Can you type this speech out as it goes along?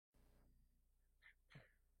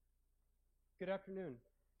Good afternoon.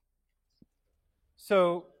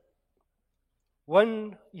 So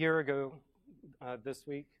 1 year ago this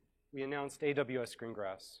week, we announced AWS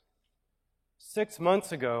Greengrass. 6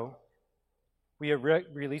 months ago, we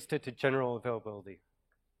released it to general availability.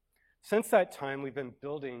 Since that time, we've been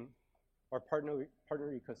building our partner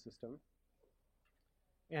ecosystem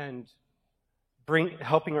and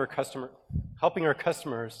helping our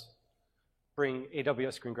customers bring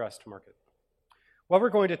AWS Greengrass to market. What we're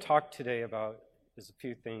going to talk today about is a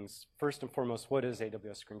few things. First and foremost, what is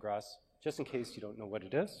AWS Greengrass? Just in case you don't know what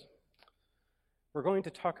it is. We're going to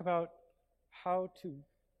talk about how to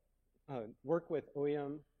work with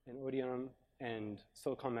OEM and ODM and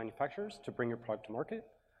silicon manufacturers to bring your product to market,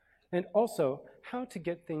 and also how to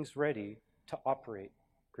get things ready to operate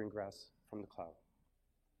Greengrass from the cloud.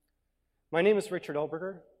 My name is Richard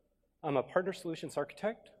Elberger. I'm a partner solutions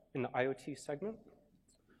architect in the IoT segment.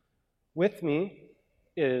 With me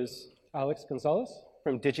is Alex Gonzalez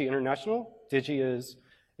from Digi International. Digi is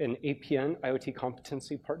an APN IoT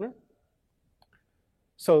competency partner.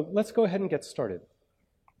 So let's go ahead and get started.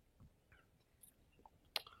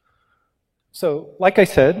 So like I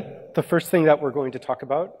said, the first thing that we're going to talk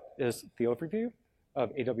about is the overview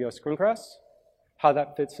of AWS Greengrass, how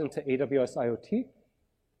that fits into AWS IoT,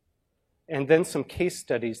 and then some case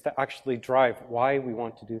studies that actually drive why we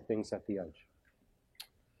want to do things at the edge.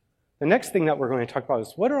 The next thing that we're going to talk about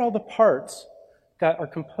is what are all the parts that are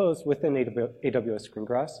composed within AWS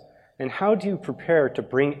Greengrass, and how do you prepare to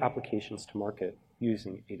bring applications to market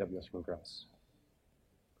using AWS Greengrass?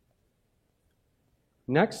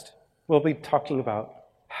 Next, we'll be talking about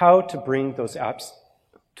how to bring those apps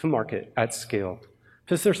to market at scale,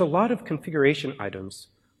 because there's a lot of configuration items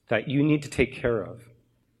that you need to take care of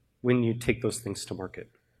when you take those things to market.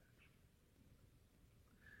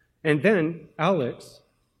 And then Alex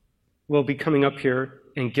will be coming up here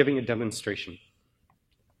and giving a demonstration.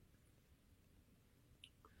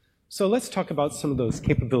 So let's talk about some of those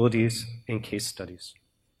capabilities and case studies.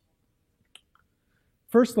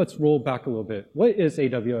 First, let's roll back a little bit. What is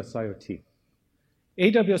AWS IoT?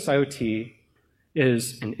 AWS IoT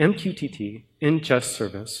is an MQTT ingest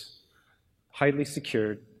service, highly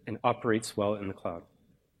secured, and operates well in the cloud.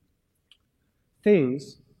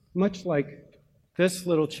 Things, much like this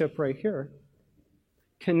little chip right here,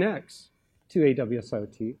 connects to AWS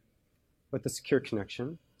IoT with a secure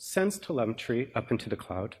connection, sends telemetry up into the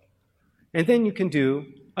cloud, and then you can do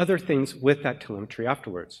other things with that telemetry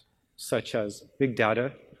afterwards, such as big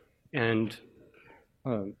data and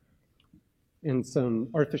some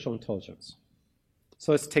artificial intelligence.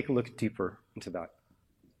 So let's take a look deeper into that.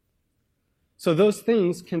 So those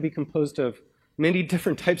things can be composed of many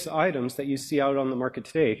different types of items that you see out on the market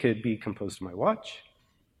today. It could be composed of my watch.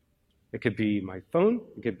 It could be my phone.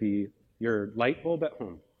 It could be your light bulb at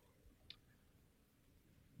home.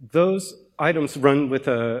 Those items run with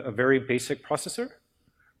a very basic processor,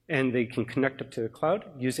 and they can connect up to the cloud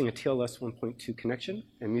using a TLS 1.2 connection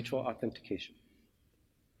and mutual authentication.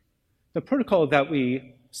 The protocol that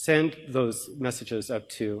we send those messages up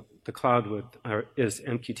to the cloud with is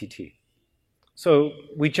MQTT. So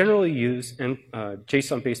we generally use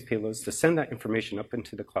JSON-based payloads to send that information up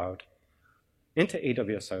into the cloud, into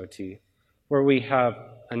AWS IoT, where we have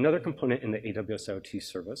another component in the AWS IoT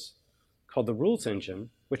service called the rules engine,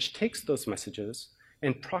 which takes those messages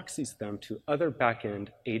and proxies them to other backend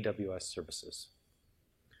AWS services.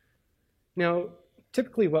 Now,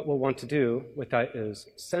 typically what we'll want to do with that is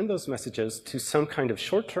send those messages to some kind of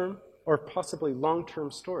short-term or possibly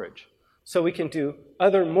long-term storage, so we can do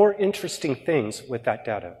other more interesting things with that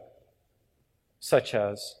data, such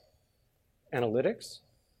as analytics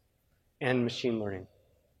and machine learning.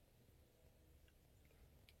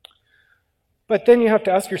 But then you have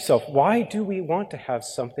to ask yourself, why do we want to have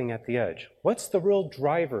something at the edge? What's the real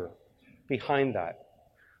driver behind that?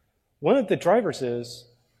 One of the drivers is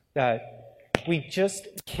that we just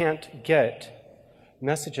can't get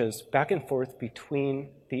messages back and forth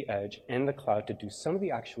between the edge and the cloud to do some of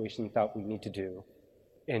the actuation that we need to do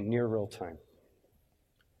in near real time.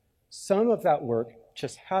 Some of that work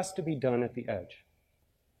just has to be done at the edge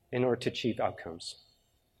in order to achieve outcomes.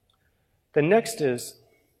 The next is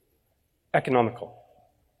economical.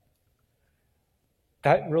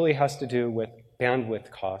 That really has to do with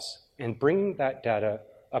bandwidth costs and bringing that data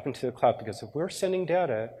up into the cloud, because if we're sending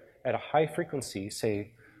data at a high frequency,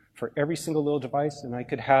 say for every single little device, and I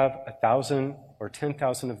could have 1,000 or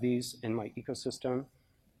 10,000 of these in my ecosystem,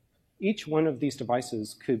 each one of these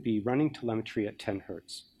devices could be running telemetry at 10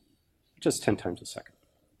 hertz, just 10 times a second.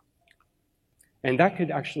 And that could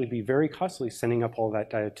actually be very costly, sending up all that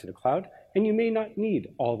data to the cloud, and you may not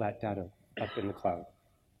need all that data up in the cloud.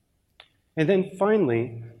 And then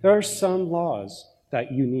finally, there are some laws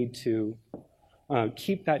that you need to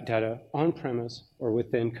keep that data on-premise or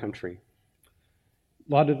within country.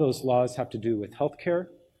 A lot of those laws have to do with healthcare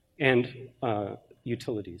and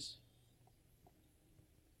utilities.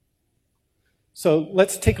 So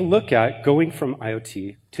let's take a look at going from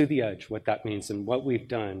IoT to the edge, what that means and what we've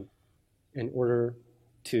done in order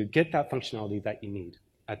to get that functionality that you need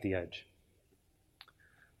at the edge.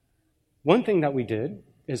 One thing that we did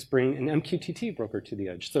is bring an MQTT broker to the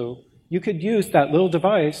edge. So you could use that little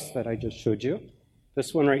device that I just showed you,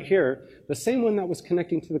 this one right here, the same one that was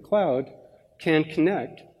connecting to the cloud can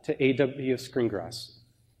connect to AWS Greengrass,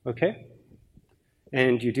 okay?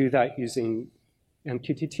 And you do that using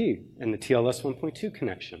MQTT and the TLS 1.2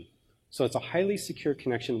 connection. So it's a highly secure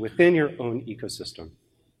connection within your own ecosystem.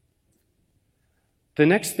 The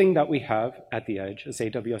next thing that we have at the edge is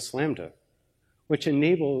AWS Lambda, which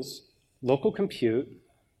enables local compute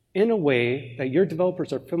in a way that your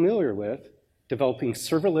developers are familiar with, developing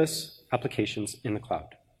serverless applications in the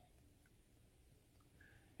cloud.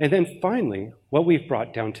 And then finally, what we've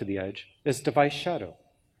brought down to the edge is Device Shadow,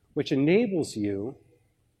 which enables you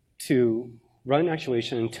to run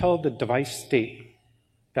actuation and tell the device state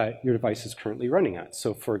that your device is currently running at.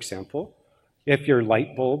 So for example, if your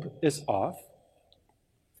light bulb is off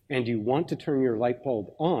and you want to turn your light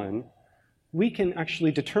bulb on, we can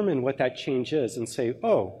actually determine what that change is and say,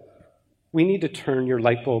 oh, we need to turn your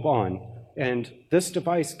light bulb on. And this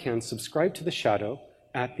device can subscribe to the shadow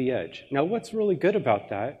at the edge. Now, what's really good about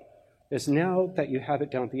that is now that you have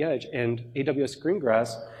it down at the edge and AWS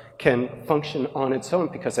Greengrass can function on its own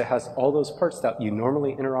because it has all those parts that you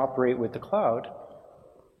normally interoperate with the cloud,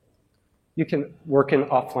 you can work in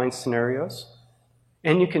offline scenarios,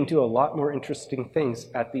 and you can do a lot more interesting things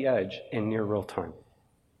at the edge in near real time.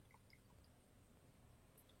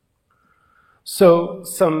 So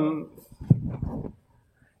some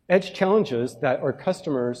edge challenges that our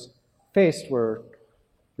customers faced were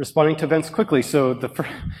responding to events quickly. So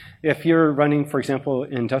if you're running, for example,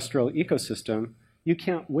 an industrial ecosystem, you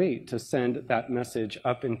can't wait to send that message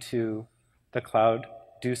up into the cloud,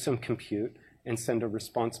 do some compute, and send a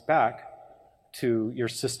response back to your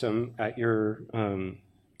system at your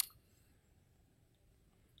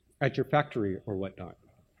factory or whatnot.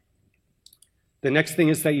 The next thing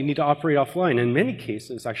is that you need to operate offline. In many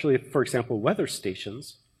cases, actually, for example, weather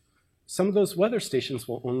stations, some of those weather stations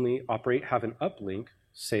will only have an uplink,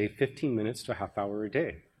 say 15 minutes to a half hour a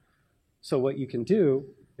day. So what you can do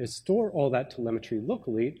is store all that telemetry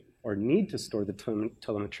locally, or need to store the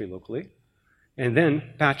telemetry locally, and then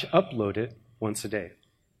batch upload it once a day.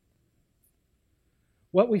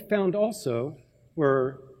 What we found also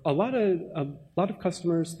were a lot of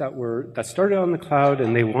customers that started on the cloud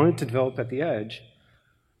and they wanted to develop at the edge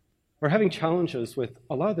were having challenges with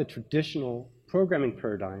a lot of the traditional programming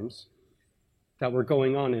paradigms that were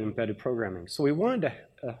going on in embedded programming. So we wanted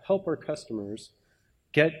to help our customers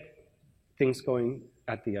get things going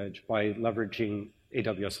at the edge by leveraging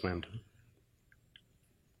AWS Lambda.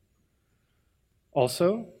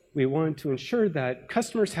 Also, we wanted to ensure that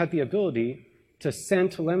customers had the ability to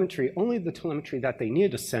send telemetry, only the telemetry that they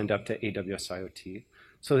needed to send up to AWS IoT,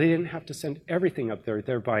 so they didn't have to send everything up there,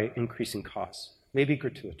 thereby increasing costs, maybe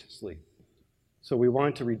gratuitously. So we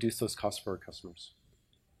wanted to reduce those costs for our customers.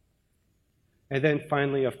 And then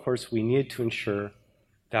finally, of course, we needed to ensure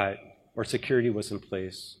that our security was in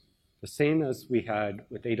place. The same as we had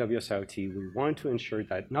with AWS IoT, we wanted to ensure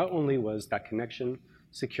that not only was that connection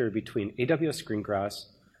secure between AWS Greengrass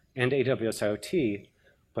and AWS IoT,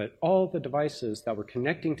 but all the devices that were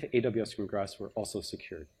connecting to AWS Greengrass were also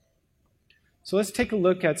secured. So let's take a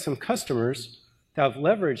look at some customers that have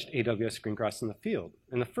leveraged AWS Greengrass in the field.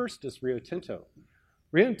 And the first is Rio Tinto.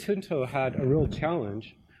 Rio Tinto had a real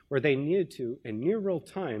challenge where they needed to, in near real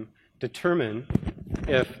time, determine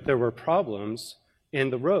if there were problems in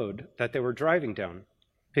the road that they were driving down.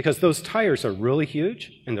 Because those tires are really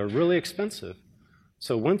huge and they're really expensive.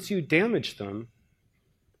 So once you damage them,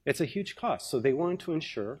 it's a huge cost. So they wanted to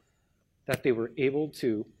ensure that they were able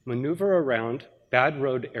to maneuver around bad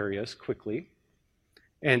road areas quickly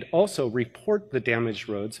and also report the damaged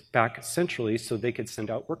roads back centrally so they could send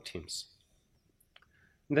out work teams.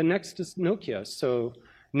 And the next is Nokia. So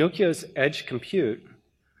Nokia's edge compute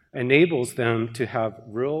enables them to have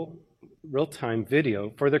real-time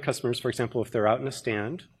video for their customers. For example, if they're out in a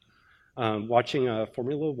stand watching a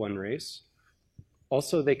Formula One race,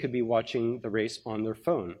 also they could be watching the race on their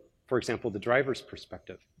phone, for example, the driver's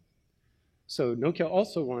perspective. So Nokia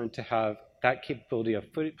also wanted to have that capability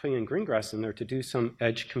of putting in Greengrass in there to do some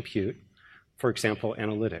edge compute, for example,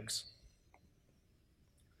 analytics.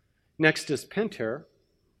 Next is Pentair.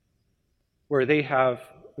 where they have,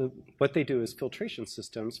 what they do is filtration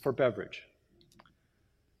systems for beverage.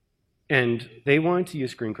 And they wanted to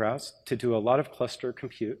use Greengrass to do a lot of cluster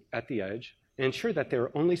compute at the edge and ensure that they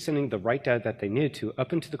were only sending the right data that they needed to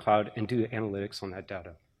up into the cloud and do analytics on that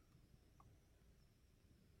data.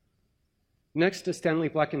 Next is Stanley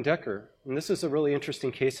Black & Decker. And this is a really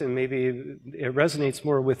interesting case, and maybe it resonates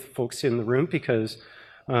more with folks in the room because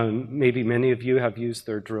maybe many of you have used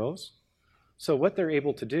their drills. So what they're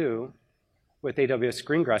able to do with AWS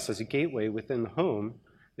Greengrass as a gateway within the home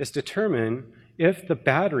is determine if the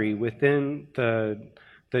battery within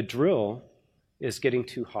the drill is getting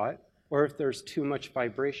too hot or if there's too much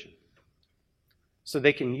vibration. So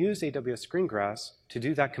they can use AWS Greengrass to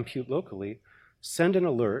do that compute locally, send an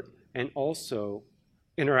alert, and also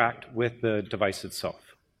interact with the device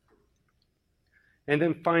itself. And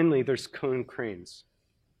then finally, there's Konecranes.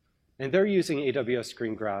 And they're using AWS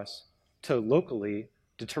Greengrass to locally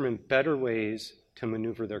determine better ways to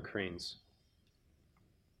maneuver their cranes.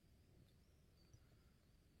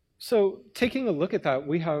 So taking a look at that,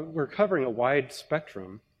 we're covering a wide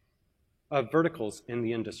spectrum of verticals in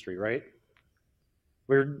the industry, right?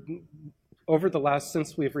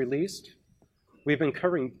 Since we've released, we've been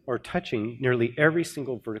covering or touching nearly every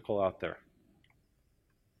single vertical out there.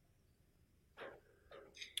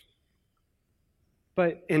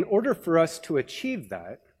 But in order for us to achieve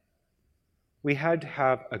that, we had to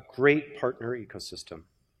have a great partner ecosystem.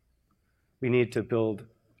 We need to build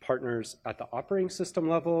partners at the operating system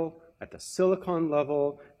level, at the silicon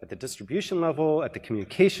level, at the distribution level, at the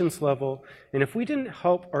communications level. And if we didn't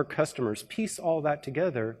help our customers piece all that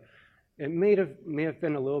together, it may have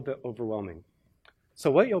been a little bit overwhelming.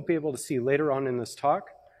 So what you'll be able to see later on in this talk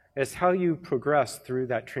is how you progress through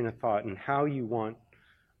that train of thought and how you want,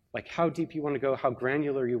 like how deep you want to go, how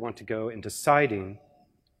granular you want to go in deciding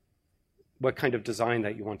what kind of design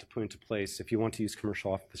that you want to put into place if you want to use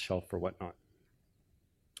commercial off the shelf or whatnot.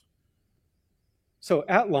 So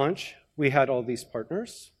at launch, we had all these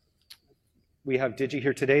partners. We have Digi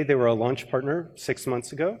here today. They were a launch partner 6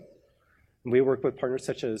 months ago. And we work with partners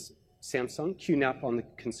such as Samsung, QNAP on the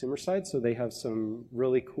consumer side, so they have some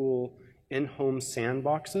really cool in-home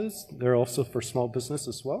sandboxes. They're also for small business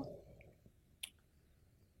as well.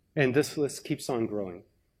 And this list keeps on growing.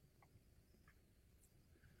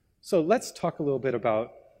 So let's talk a little bit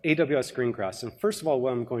about AWS Greengrass. And first of all,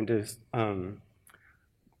 what I'm going to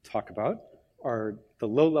talk about are the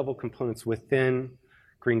low-level components within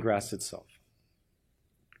Greengrass itself.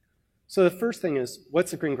 So the first thing is,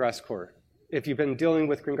 what's a Greengrass core? If you've been dealing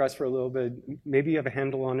with Greengrass for a little bit, maybe you have a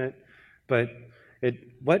handle on it, but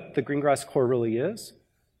what the Greengrass core really is,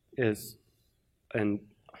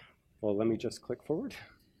 well, let me just click forward.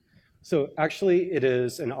 So actually, it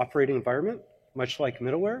is an operating environment, much like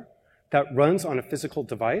middleware, that runs on a physical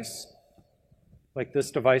device, like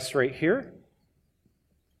this device right here,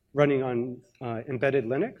 running on embedded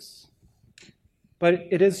Linux, but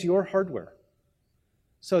it is your hardware.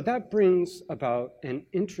 So that brings about an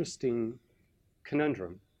interesting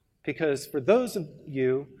conundrum, because for those of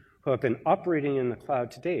you who have been operating in the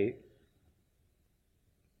cloud to date,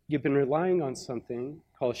 you've been relying on something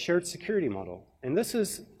called a shared security model, and this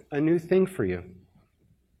is a new thing for you.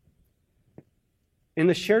 In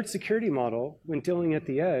the shared security model, when dealing at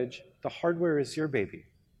the edge, the hardware is your baby,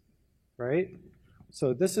 right?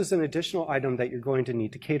 So this is an additional item that you're going to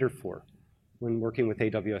need to cater for when working with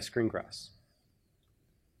AWS Greengrass.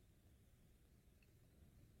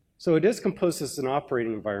 So it is composed as an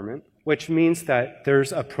operating environment, which means that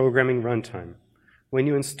there's a programming runtime. When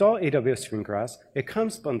you install AWS Greengrass, it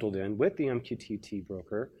comes bundled in with the MQTT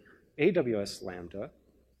broker, AWS Lambda,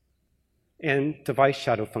 and device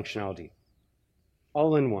shadow functionality,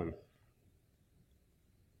 all in one.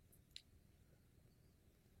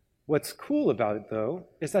 What's cool about it, though,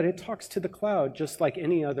 is that it talks to the cloud just like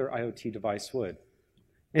any other IoT device would.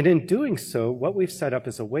 And in doing so, what we've set up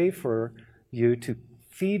is a way for you to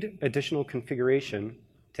feed additional configuration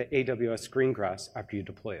to AWS Greengrass after you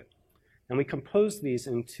deploy it. And we compose these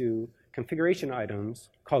into configuration items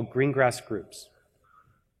called Greengrass groups.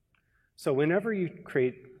 So whenever you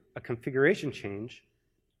create a configuration change,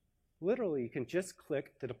 literally you can just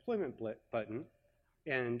click the deployment button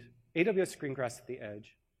and AWS Greengrass at the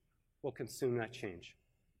edge will consume that change.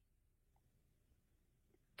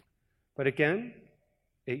 But again,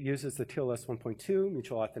 it uses the TLS 1.2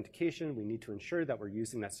 mutual authentication. We need to ensure that we're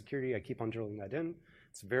using that security. I keep on drilling that in.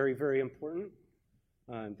 It's very, very important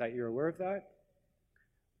that you're aware of that.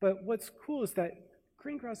 But what's cool is that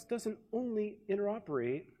Greengrass doesn't only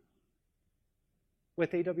interoperate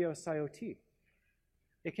with AWS IoT.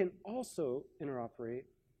 It can also interoperate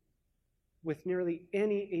with nearly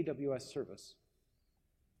any AWS service.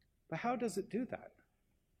 But how does it do that?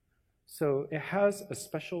 So it has a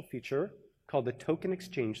special feature called the token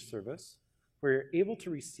exchange service, where you're able to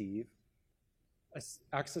receive an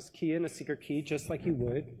access key and a secret key just like you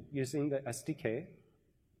would using the SDK,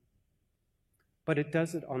 but it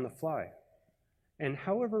does it on the fly. And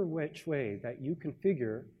however which way that you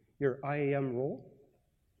configure your IAM role,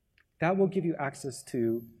 that will give you access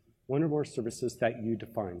to one or more services that you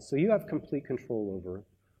define. So you have complete control over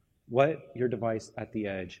what your device at the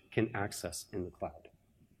edge can access in the cloud.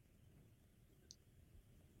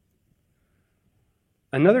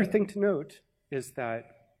 Another thing to note is that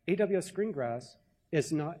AWS Greengrass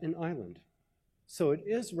is not an island. So it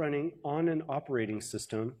is running on an operating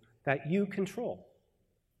system that you control.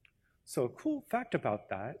 So a cool fact about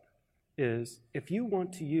that is if you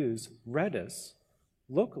want to use Redis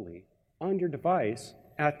locally on your device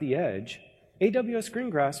at the edge, AWS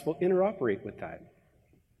Greengrass will interoperate with that.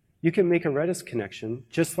 You can make a Redis connection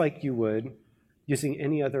just like you would using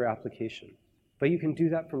any other application. But you can do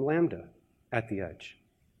that from Lambda at the edge.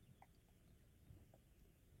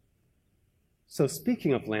 So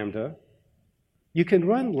speaking of Lambda, you can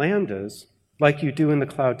run Lambdas like you do in the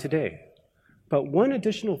cloud today. But one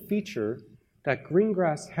additional feature that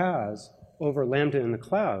Greengrass has over Lambda in the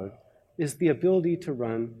cloud is the ability to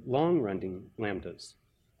run long-running Lambdas.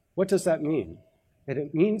 What does that mean?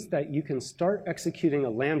 It means that you can start executing a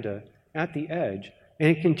Lambda at the edge,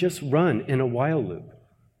 and it can just run in a while loop,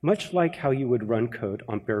 much like how you would run code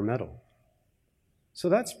on bare metal. So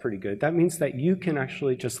that's pretty good. That means that you can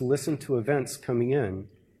actually just listen to events coming in,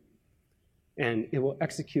 and it will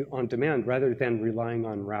execute on demand rather than relying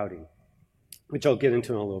on routing, which I'll get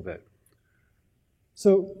into in a little bit.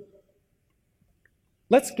 So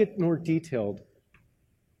let's get more detailed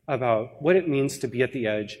about what it means to be at the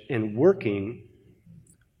edge and working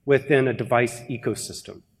within a device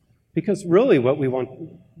ecosystem. Because really what we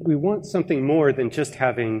want something more than just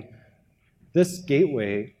having this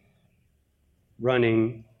gateway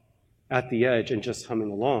running at the edge and just humming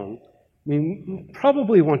along. We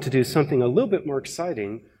probably want to do something a little bit more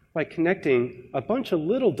exciting by connecting a bunch of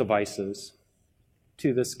little devices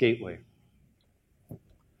to this gateway.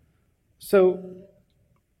 So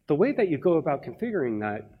the way that you go about configuring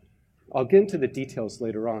that, I'll get into the details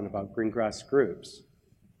later on about Greengrass groups.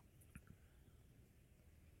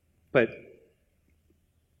 But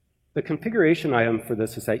the configuration item for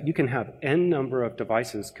this is that you can have n number of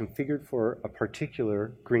devices configured for a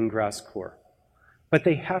particular Greengrass core. But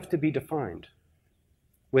they have to be defined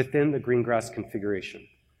within the Greengrass configuration.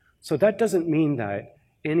 So that doesn't mean that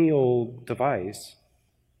any old device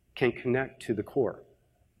can connect to the core.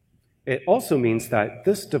 It also means that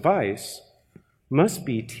this device must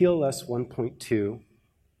be TLS 1.2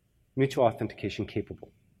 mutual authentication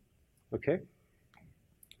capable. Okay?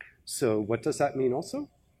 So what does that mean also?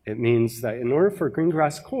 It means that in order for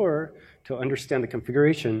Greengrass core to understand the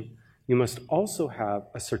configuration, you must also have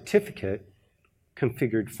a certificate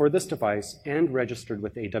configured for this device and registered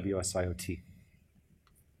with AWS IoT.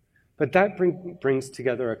 But that brings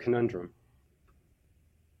together a conundrum.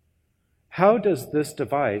 How does this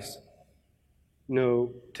device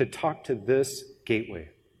know to talk to this gateway?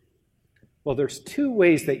 Well, there's two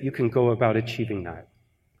ways that you can go about achieving that.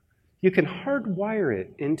 You can hardwire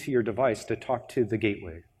it into your device to talk to the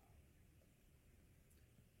gateway,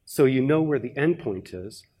 so you know where the endpoint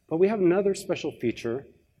is. But we have another special feature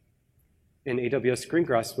in AWS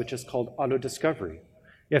Greengrass, which is called auto-discovery.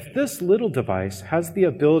 If this little device has the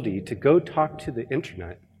ability to go talk to the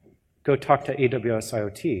internet, go talk to AWS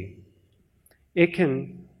IoT, it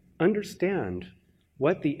can understand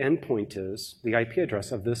what the endpoint is, the IP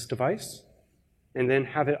address of this device, and then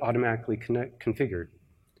have it automatically configured.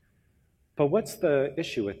 But what's the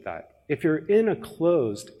issue with that? If you're in a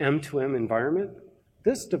closed M2M environment,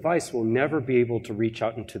 this device will never be able to reach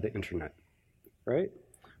out into the internet, right?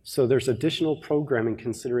 So there's additional programming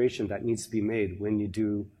consideration that needs to be made when you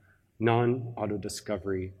do non-auto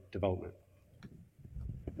discovery development.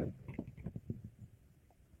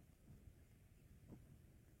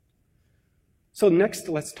 So next,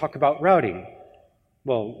 let's talk about routing.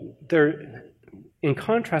 Well, in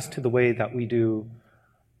contrast to the way that we do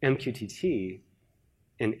MQTT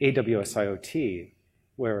in AWS IoT,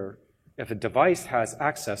 where if a device has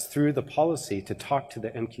access through the policy to talk to the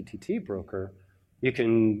MQTT broker, you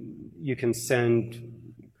can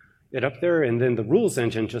send it up there, and then the rules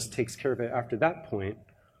engine just takes care of it after that point.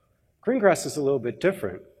 Greengrass is a little bit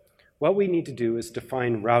different. What we need to do is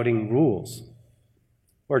define routing rules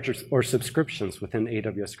or subscriptions within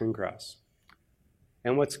AWS Greengrass.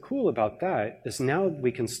 And what's cool about that is now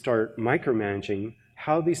we can start micromanaging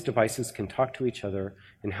how these devices can talk to each other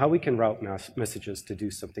and how we can route messages to do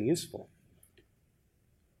something useful.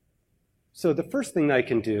 So the first thing that I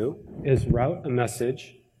can do is route a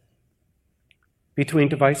message between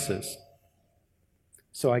devices.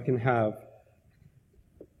 So I can have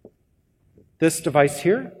this device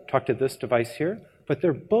here talk to this device here, but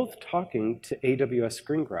they're both talking to AWS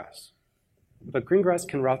Greengrass. But Greengrass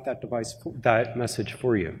can route that message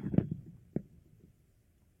for you.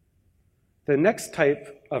 The next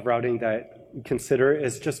type of routing that you consider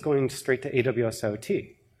is just going straight to AWS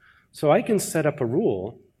IoT. So I can set up a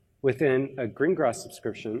rule within a Greengrass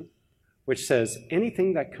subscription which says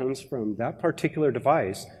anything that comes from that particular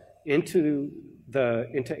device into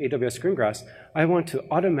AWS Greengrass, I want to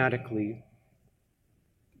automatically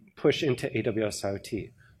push into AWS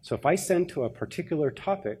IoT. So if I send to a particular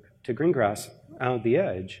topic to Greengrass out of the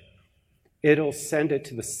edge, it'll send it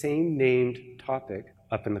to the same named topic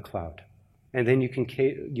up in the cloud. And then you can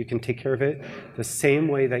take care of it the same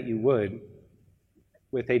way that you would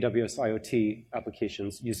with AWS IoT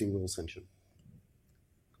applications using Rules Engine.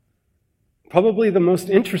 Probably the most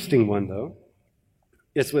interesting one, though,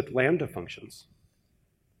 is with Lambda functions.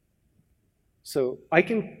 So I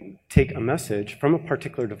can take a message from a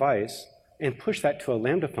particular device and push that to a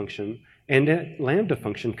Lambda function, and that Lambda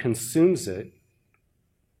function consumes it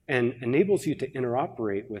and enables you to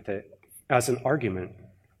interoperate with it as an argument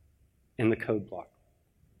in the code block.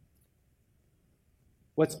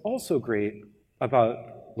 What's also great about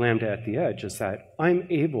Lambda at the edge is that I'm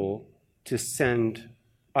able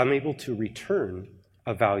to return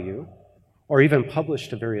a value or even publish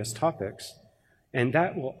to various topics, and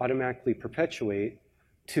that will automatically perpetuate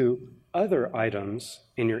to other items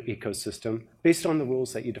in your ecosystem based on the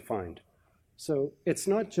rules that you defined. So it's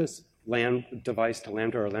not just device to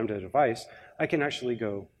Lambda or Lambda to device. I can actually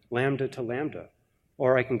go Lambda to Lambda,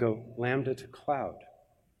 or I can go Lambda to cloud.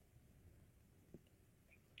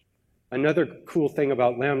 Another cool thing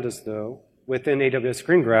about Lambdas, though, within AWS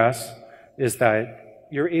Greengrass is that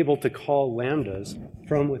you're able to call Lambdas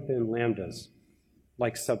from within Lambdas,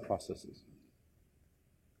 like subprocesses.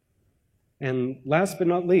 And last but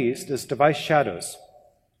not least is device shadows.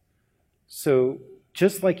 So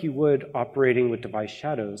just like you would operating with device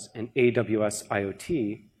shadows in AWS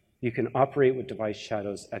IoT, you can operate with device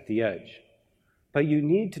shadows at the edge. But you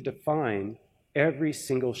need to define every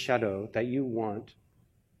single shadow that you want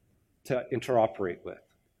to interoperate with,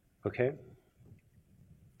 okay?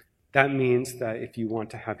 That means that if you want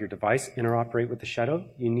to have your device interoperate with the shadow,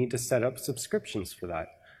 you need to set up subscriptions for that.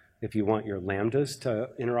 If you want your Lambdas to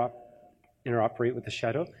interoperate with the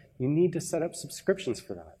shadow, you need to set up subscriptions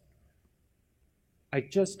for that. I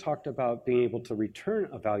just talked about being able to return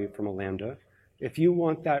a value from a Lambda. If you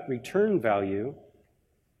want that return value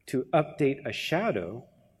to update a shadow,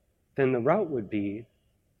 then the route would be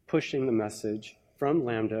pushing the message from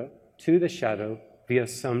Lambda to the shadow via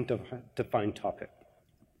some defined topic.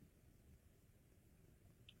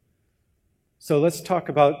 So let's talk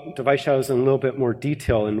about device shadows in a little bit more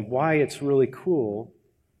detail and why it's really cool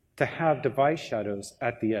to have device shadows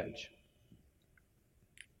at the edge.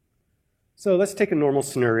 So let's take a normal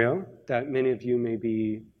scenario that many of you may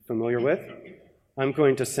be familiar with. I'm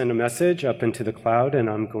going to send a message up into the cloud, and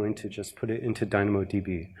I'm going to just put it into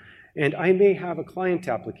DynamoDB. And I may have a client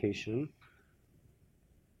application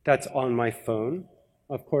that's on my phone,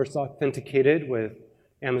 of course authenticated with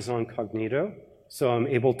Amazon Cognito, so I'm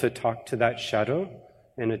able to talk to that shadow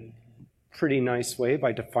in a pretty nice way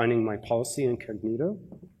by defining my policy in Cognito.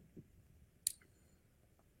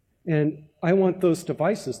 And I want those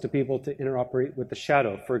devices to be able to interoperate with the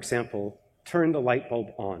shadow. For example, turn the light bulb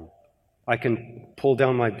on. I can pull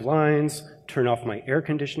down my blinds, turn off my air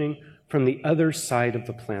conditioning from the other side of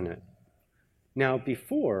the planet. Now,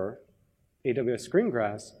 before AWS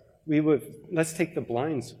Greengrass, let's take the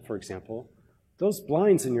blinds, for example. Those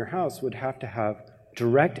blinds in your house would have to have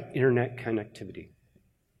direct internet connectivity,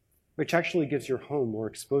 which actually gives your home more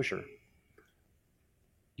exposure.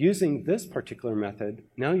 Using this particular method,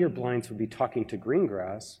 now your blinds would be talking to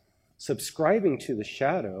Greengrass, subscribing to the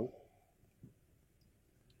shadow,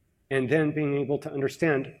 and then being able to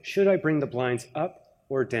understand, should I bring the blinds up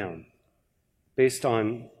or down, based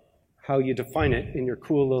on how you define it in your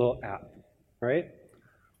cool little app, right?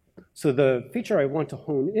 So the feature I want to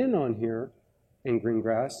hone in on here in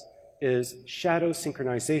Greengrass is shadow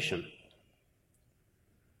synchronization.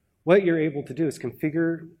 What you're able to do is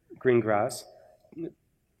configure Greengrass.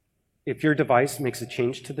 If your device makes a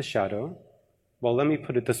change to the shadow, well, let me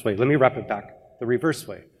put it this way. Let me wrap it back the reverse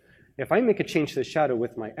way. If I make a change to the shadow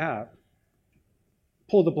with my app,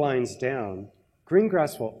 pull the blinds down,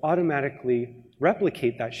 Greengrass will automatically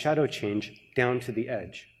replicate that shadow change down to the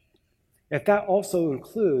edge. If that also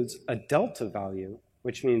includes a delta value,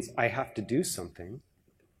 which means I have to do something,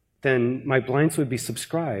 then my blinds would be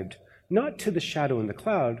subscribed not to the shadow in the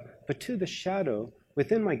cloud, but to the shadow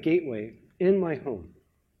within my gateway in my home.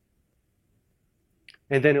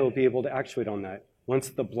 And then it will be able to actuate on that. Once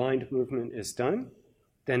the blind movement is done,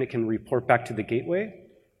 then it can report back to the gateway.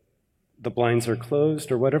 The blinds are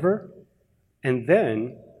closed or whatever. And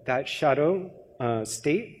then that shadow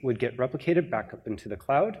state would get replicated back up into the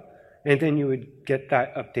cloud. And then you would get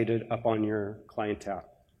that updated up on your client app.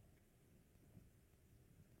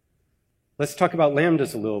 Let's talk about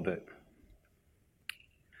Lambdas a little bit.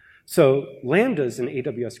 So Lambdas in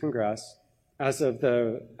AWS Greengrass, as of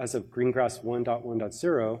Greengrass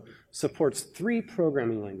 1.1.0, supports 3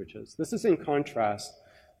 programming languages. This is in contrast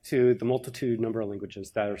to the multitude number of languages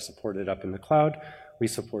that are supported up in the cloud. We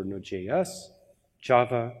support Node.js,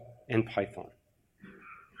 Java, and Python.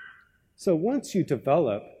 So once you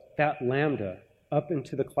develop that Lambda up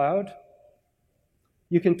into the cloud,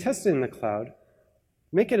 you can test it in the cloud,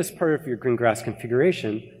 make it as part of your Greengrass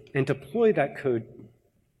configuration, and deploy that code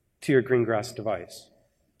to your Greengrass device.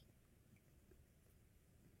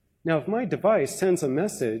 Now, if my device sends a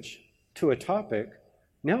message to a topic,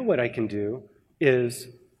 now what I can do is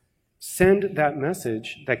send that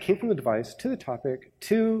message that came from the device to the topic,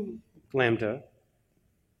 to Lambda,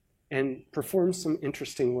 and perform some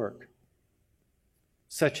interesting work,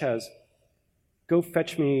 such as go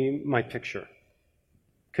fetch me my picture.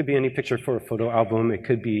 Could be any picture for a photo album. It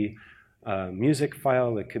could be a music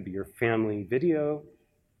file. It could be your family video.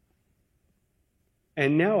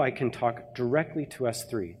 And now I can talk directly to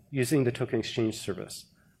S3 using the token exchange service,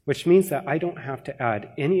 which means that I don't have to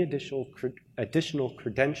add any additional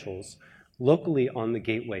credentials locally on the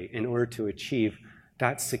gateway in order to achieve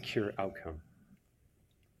that secure outcome.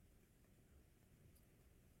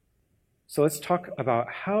 So let's talk about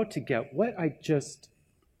how to get what I just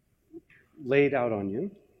laid out on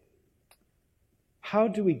you. How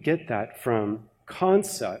do we get that from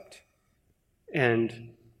concept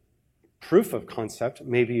and proof of concept,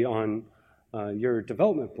 maybe on your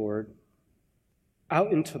development board,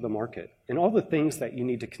 out into the market, and all the things that you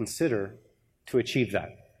need to consider to achieve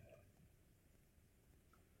that?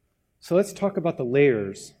 So let's talk about the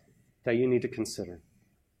layers that you need to consider.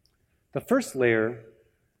 The first layer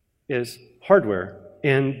is hardware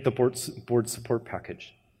and the board support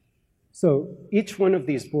package. So each one of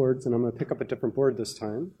these boards, and I'm going to pick up a different board this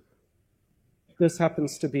time. This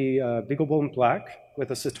happens to be BeagleBone Black with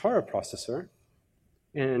a Satara processor.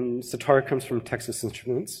 And Satara comes from Texas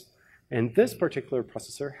Instruments. And this particular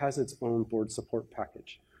processor has its own board support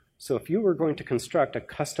package. So if you were going to construct a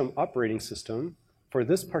custom operating system for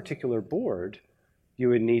this particular board, you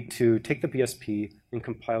would need to take the BSP and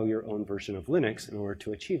compile your own version of Linux in order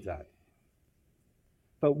to achieve that.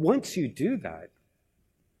 But once you do that,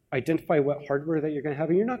 identify what hardware that you're going to have,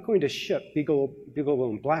 and you're not going to ship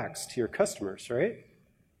BeagleBone Blacks to your customers, right?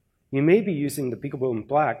 You may be using the BeagleBone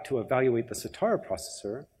Black to evaluate the Satara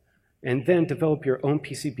processor, and then develop your own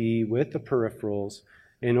PCB with the peripherals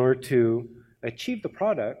in order to achieve the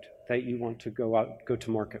product that you want to go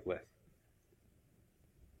to market with.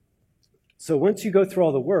 So once you go through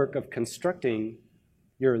all the work of constructing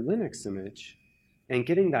your Linux image and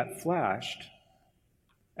getting that flashed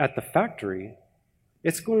at the factory,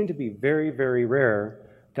 it's going to be very, very rare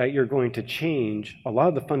that you're going to change a lot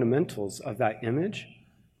of the fundamentals of that image,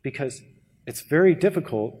 because it's very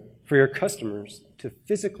difficult for your customers to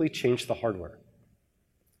physically change the hardware.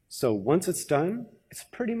 So once it's done, it's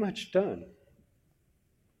pretty much done.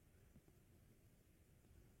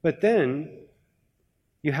 But then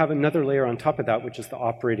you have another layer on top of that, which is the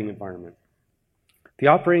operating environment. The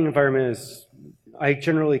operating environment is, I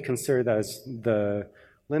generally consider that as the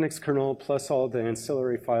Linux kernel plus all the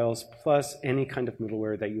ancillary files plus any kind of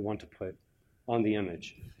middleware that you want to put on the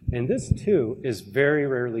image. And this too is very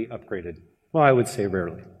rarely upgraded. Well, I would say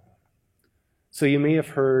rarely. So you may have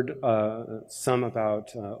heard some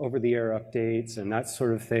about over-the-air updates and that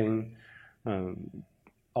sort of thing.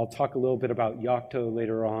 I'll talk a little bit about Yocto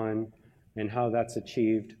later on and how that's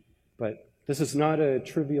achieved. But this is not a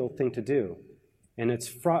trivial thing to do. And it's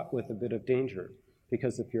fraught with a bit of danger,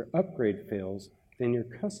 because if your upgrade fails, then your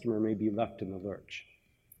customer may be left in the lurch,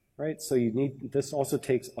 right? So this also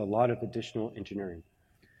takes a lot of additional engineering.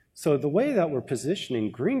 So the way that we're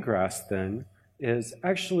positioning Greengrass then is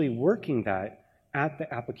actually working that at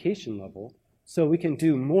the application level so we can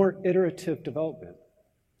do more iterative development.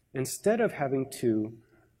 Instead of having to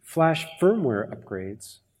flash firmware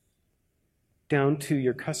upgrades down to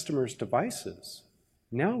your customer's devices,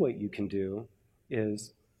 now what you can do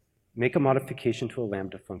is make a modification to a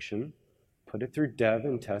Lambda function, put it through dev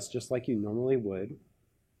and test just like you normally would,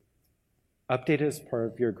 update it as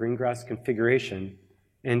part of your Greengrass configuration,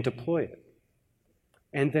 and deploy it.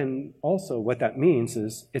 And then also what that means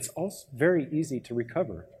is it's also very easy to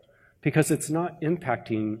recover because it's not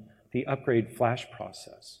impacting the upgrade flash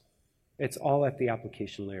process. It's all at the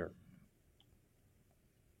application layer.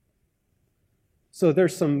 So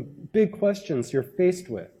there's some big questions you're faced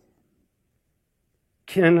with.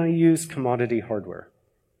 Can I use commodity hardware?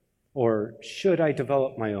 Or should I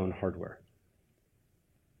develop my own hardware?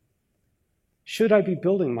 Should I be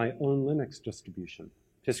building my own Linux distribution?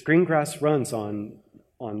 Because Greengrass runs on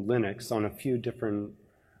Linux on a few different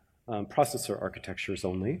processor architectures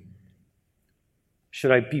only.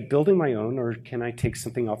 Should I be building my own, or can I take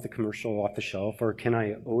something off the commercial, off the shelf, or can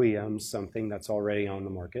I OEM something that's already on the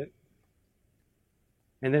market?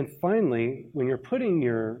 And then finally, when you're putting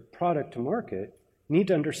your product to market, you need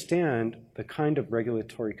to understand the kind of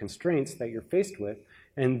regulatory constraints that you're faced with,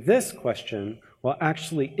 and this question will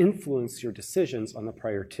actually influence your decisions on the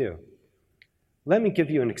prior two. Let me give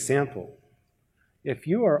you an example. If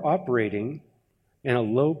you are operating in a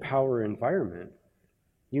low-power environment,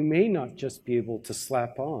 you may not just be able to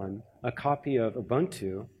slap on a copy of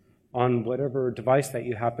Ubuntu on whatever device that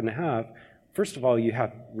you happen to have. First of all, you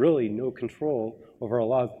have really no control over a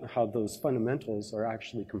lot of how those fundamentals are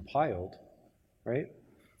actually compiled, right?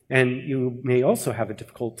 And you may also have a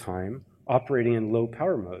difficult time operating in low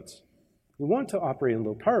power modes. You want to operate in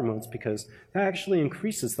low power modes because that actually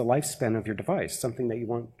increases the lifespan of your device, something that you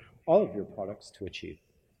want all of your products to achieve.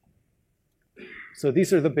 So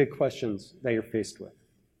these are the big questions that you're faced with.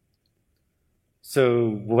 So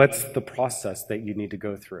what's the process that you need to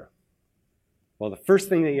go through? Well, the first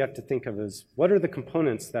thing that you have to think of is, what are the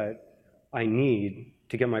components that I need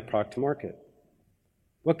to get my product to market?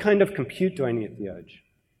 What kind of compute do I need at the edge?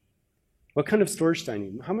 What kind of storage do I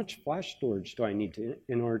need? How much flash storage do I need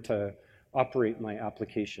in order to operate my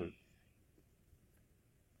application?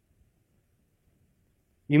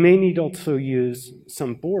 You may need to also use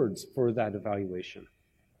some boards for that evaluation.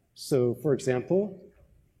 So for example,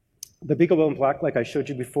 the BeagleBone Black, like I showed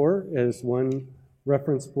you before, is one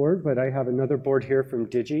reference board, but I have another board here from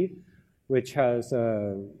Digi, which has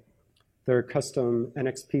their custom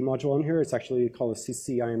NXP module on here. It's actually called a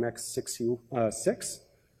CC-IMX6.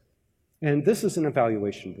 And this is an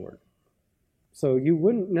evaluation board. So you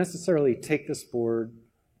wouldn't necessarily take this board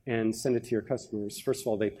and send it to your customers. First of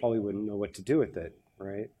all, they probably wouldn't know what to do with it,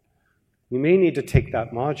 right? You may need to take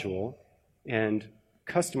that module and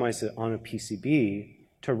customize it on a PCB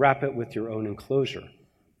to wrap it with your own enclosure.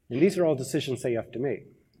 And these are all decisions that you have to make.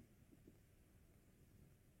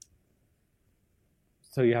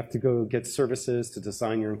 So you have to go get services to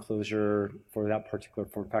design your enclosure for that particular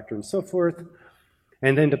form factor and so forth.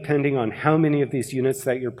 And then depending on how many of these units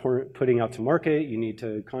that you're putting out to market, you need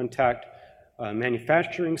to contact a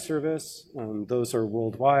manufacturing service. Those are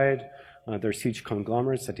worldwide. There's huge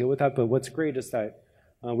conglomerates that deal with that. But what's great is that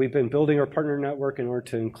we've been building our partner network in order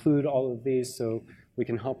to include all of these so we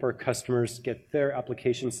can help our customers get their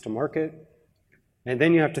applications to market. And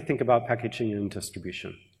then you have to think about packaging and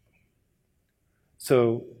distribution.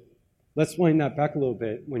 So let's wind that back a little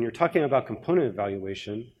bit. When you're talking about component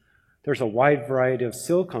evaluation, there's a wide variety of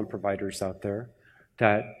silicon providers out there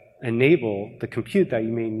that enable the compute that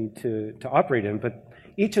you may need to operate in, but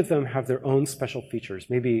each of them have their own special features,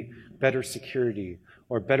 maybe better security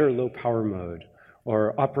or better low power mode,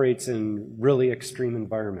 or operates in really extreme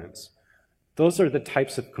environments. Those are the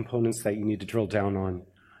types of components that you need to drill down on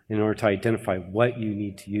in order to identify what you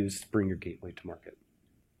need to use to bring your gateway to market.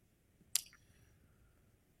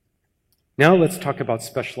 Now let's talk about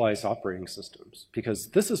specialized operating systems, because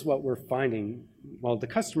this is what we're finding. Well, the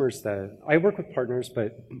customers that I work with partners,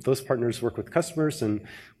 but those partners work with customers, and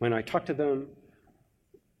when I talk to them,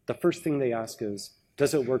 the first thing they ask is,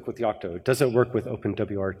 does it work with Yocto? Does it work with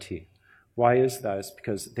OpenWRT? Why is that? It's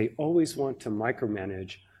because they always want to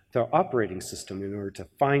micromanage their operating system in order to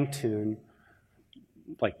fine-tune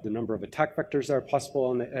like the number of attack vectors that are possible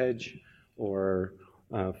on the edge, or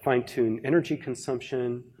fine-tune energy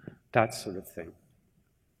consumption, that sort of thing.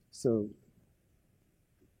 So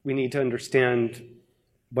we need to understand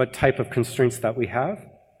what type of constraints that we have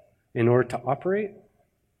in order to operate.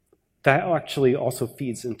 That actually also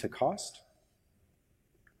feeds into cost.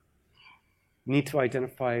 You need to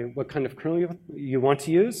identify what kind of kernel you want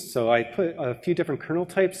to use. So I put a few different kernel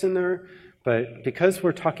types in there, but because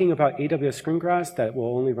we're talking about AWS Greengrass that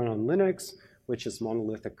will only run on Linux, which is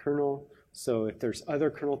monolithic kernel, so if there's other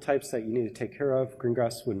kernel types that you need to take care of,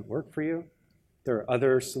 Greengrass wouldn't work for you. There are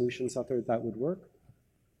other solutions out there that would work.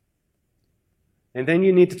 And then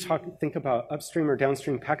you need to think about upstream or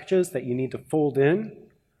downstream packages that you need to fold in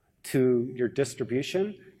to your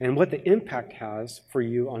distribution and what the impact has for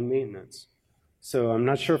you on maintenance. So I'm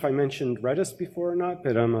not sure if I mentioned Redis before or not,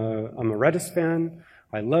 but I'm a Redis fan.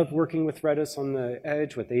 I love working with Redis on the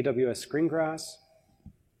edge with AWS Greengrass.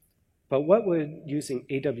 But what would using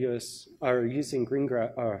AWS or using Redis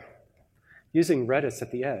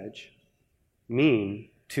at the edge mean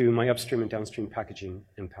to my upstream and downstream packaging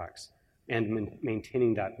impacts and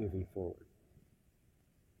maintaining that moving forward?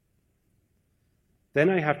 Then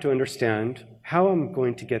I have to understand how I'm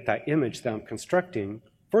going to get that image that I'm constructing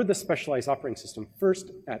for the specialized operating system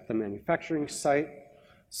first at the manufacturing site.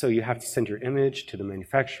 So you have to send your image to the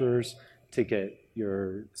manufacturers to get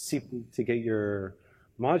your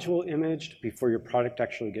module imaged before your product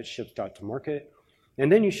actually gets shipped out to market. And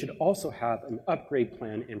then you should also have an upgrade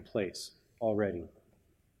plan in place already.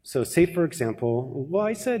 So say, for example, well,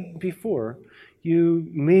 I said before, you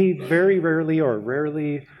may very rarely or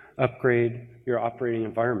rarely upgrade your operating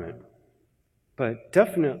environment. But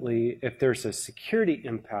definitely, if there's a security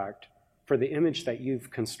impact for the image that you've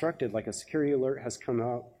constructed, like a security alert has come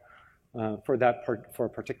out for a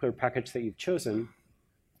particular package that you've chosen,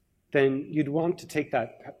 then you'd want to take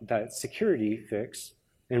that security fix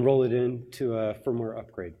and roll it into a firmware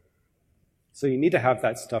upgrade. So you need to have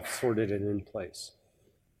that stuff sorted and in place.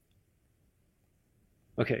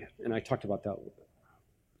 Okay, and I talked about that a little bit.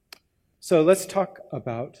 So let's talk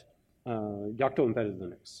about Yocto Embedded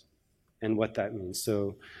Linux and what that means.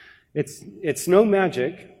 So it's no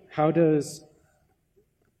magic. How does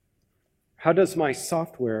my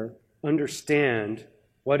software understand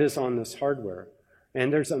what is on this hardware?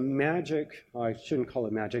 And there's a magic, I shouldn't call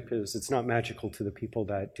it magic because it's not magical to the people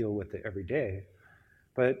that deal with it every day,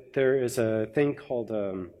 but there is a thing called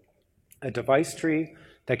a device tree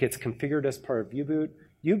that gets configured as part of U-Boot.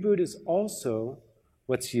 U-Boot is also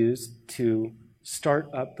what's used to start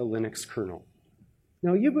up the Linux kernel.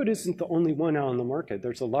 Now, U-Boot isn't the only one out on the market.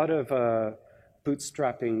 There's a lot of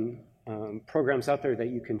bootstrapping programs out there that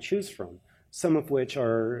you can choose from, some of which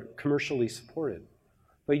are commercially supported.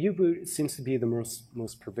 But U-Boot seems to be the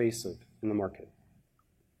most pervasive in the market.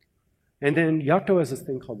 And then Yocto has this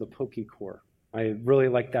thing called the Poke Core. I really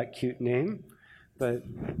like that cute name. But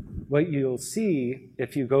what you'll see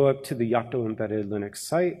if you go up to the Yocto Embedded Linux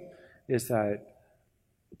site is that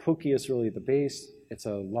Poke is really the base. It's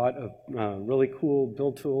a lot of really cool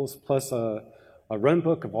build tools, plus a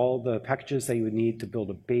runbook of all the packages that you would need to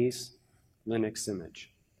build a base Linux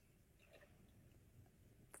image.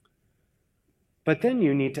 But then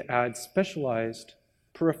you need to add specialized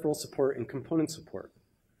peripheral support and component support.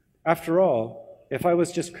 After all, if I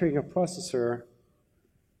was just creating a processor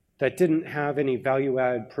that didn't have any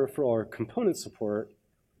value-add peripheral or component support,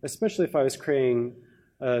 especially if I was creating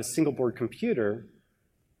a single-board computer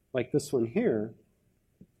like this one here,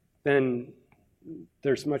 then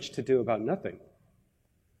there's much to do about nothing.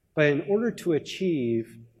 But in order to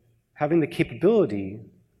achieve having the capability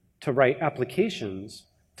to write applications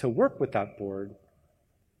to work with that board,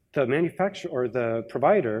 the manufacturer or the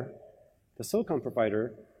provider, the silicon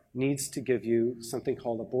provider, needs to give you something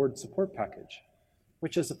called a board support package,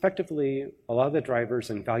 which is effectively a lot of the drivers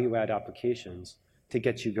and value-add applications to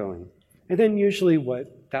get you going. And then usually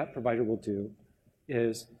what that provider will do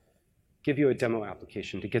is give you a demo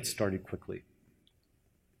application to get started quickly.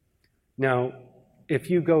 Now, if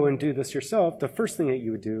you go and do this yourself, the first thing that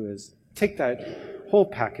you would do is take that whole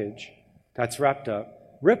package that's wrapped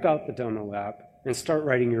up, rip out the demo app, and start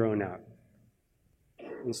writing your own app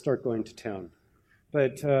and start going to town.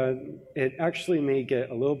 But it actually may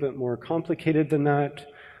get a little bit more complicated than that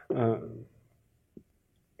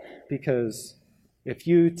because if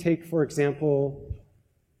you take, for example,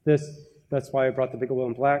 this, that's why I brought the BeagleBone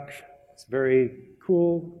in black. It's very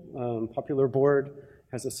cool, popular board,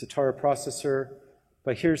 has a Satara processor.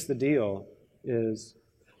 But here's the deal, is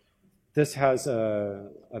this has a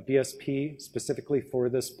BSP specifically for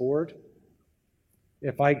this board.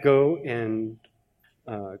 If I go and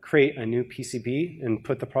create a new PCB and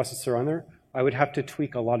put the processor on there, I would have to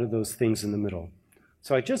tweak a lot of those things in the middle.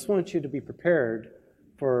 So I just want you to be prepared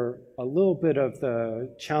for a little bit of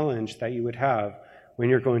the challenge that you would have when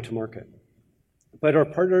you're going to market. But our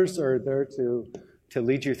partners are there to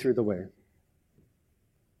lead you through the way.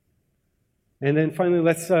 And then finally,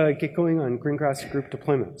 let's get going on Greengrass group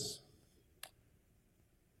deployments.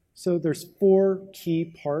 So there's 4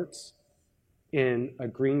 key parts in a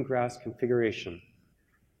Greengrass configuration.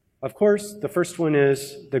 Of course, the first one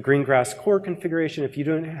is the Greengrass core configuration. If you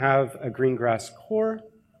don't have a Greengrass core,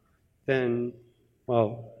 then,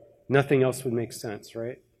 well, nothing else would make sense,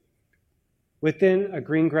 right? Within a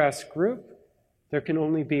Greengrass group, there can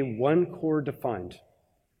only be one core defined.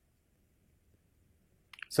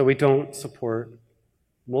 So we don't support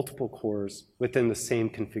multiple cores within the same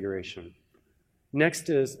configuration. Next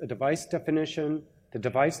is a device definition. The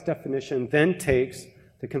device definition then takes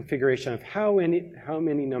the configuration of how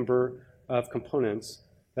many number of components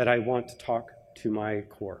that I want to talk to my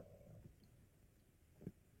core.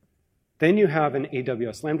 Then you have an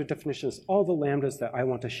AWS Lambda definition, is all the lambdas that I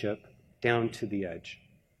want to ship down to the edge.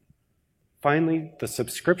 Finally, the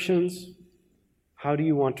subscriptions. How do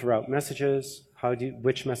you want to route messages?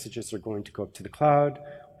 Which messages are going to go up to the cloud?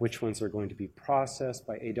 Which ones are going to be processed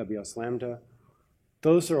by AWS Lambda?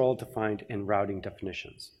 Those are all defined in routing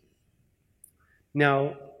definitions.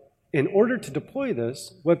 Now, in order to deploy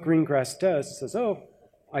this, what Greengrass does is says, oh,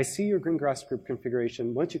 I see your Greengrass group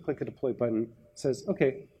configuration. Once you click the deploy button, it says,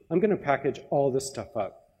 okay, I'm going to package all this stuff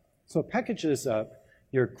up. So it packages up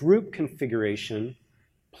your group configuration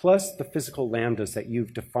plus the physical lambdas that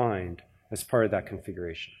you've defined as part of that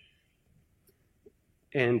configuration.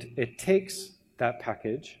 And it takes that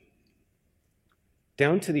package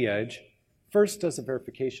down to the edge, first does a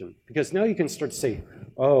verification, because now you can start to say,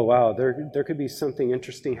 oh, wow, there could be something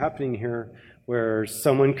interesting happening here where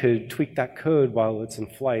someone could tweak that code while it's in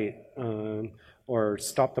flight or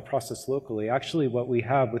stop the process locally. Actually, what we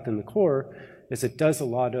have within the core is it does a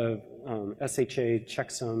lot of SHA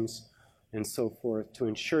checksums and so forth to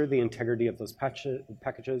ensure the integrity of those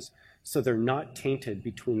packages so they're not tainted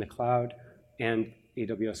between the cloud and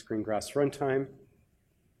AWS Greengrass runtime.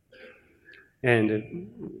 And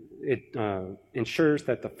it ensures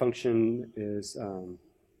that the function is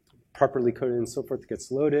properly coded and so forth,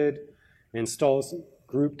 gets loaded, installs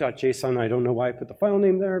group.json. I don't know why I put the file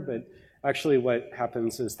name there, but actually what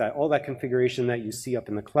happens is that all that configuration that you see up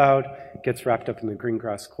in the cloud gets wrapped up in the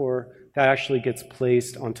Greengrass core. That actually gets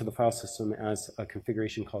placed onto the file system as a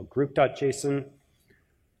configuration called group.json.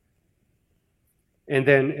 And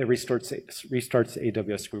then it restarts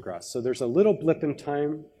AWS Greengrass. So there's a little blip in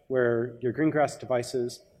time where your Greengrass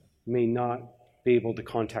devices may not be able to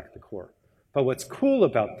contact the core. But what's cool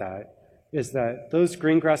about that is that those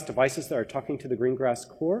Greengrass devices that are talking to the Greengrass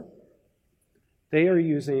core, they are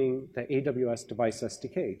using the AWS Device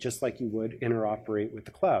SDK, just like you would interoperate with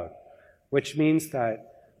the cloud, which means that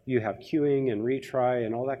you have queuing and retry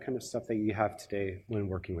and all that kind of stuff that you have today when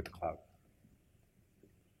working with the cloud.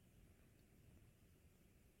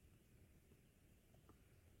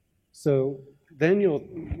 So then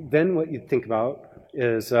what you think about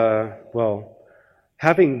is, well,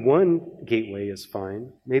 having one gateway is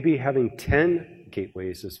fine. Maybe having 10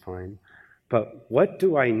 gateways is fine. But what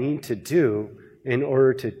do I need to do in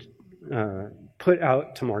order to put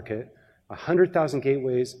out to market 100,000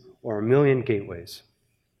 gateways or 1 million gateways?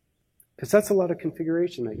 Because that's a lot of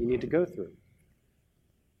configuration that you need to go through.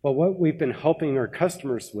 Well, what we've been helping our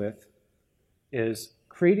customers with is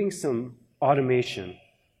creating some automation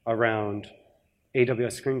around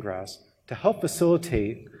AWS Greengrass to help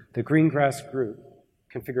facilitate the Greengrass group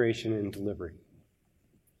configuration and delivery.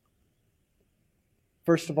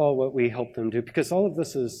 First of all, what we help them do, because all of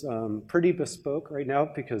this is pretty bespoke right now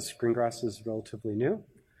because Greengrass is relatively new.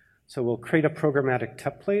 So we'll create a programmatic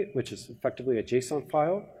template, which is effectively a JSON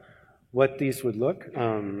file. What these would look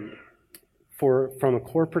from a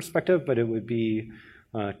core perspective, but it would be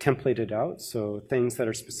templated out. So things that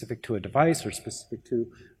are specific to a device or specific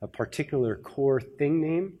to a particular core thing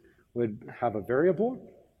name would have a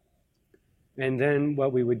variable. And then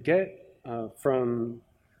what we would get from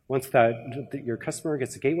once your customer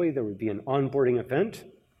gets a gateway, there would be an onboarding event.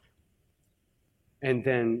 And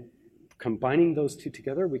then combining those two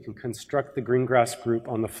together, we can construct the Greengrass group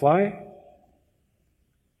on the fly.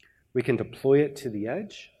 We can deploy it to the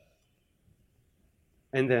edge.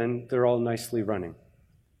 And then they're all nicely running.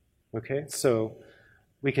 Okay, so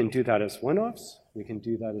we can do that as one-offs. We can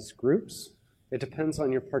do that as groups. It depends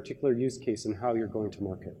on your particular use case and how you're going to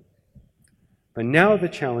market. But now the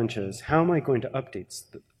challenge is, how am I going to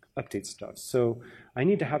update stuff? So I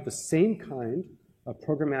need to have the same kind of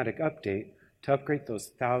programmatic update to upgrade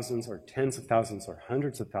those thousands or tens of thousands or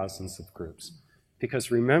hundreds of thousands of groups.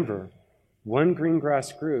 Because remember, one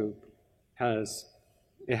Greengrass group has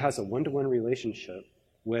a one-to-one relationship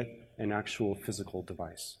with an actual physical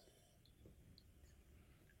device.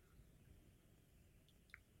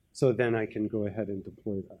 So then I can go ahead and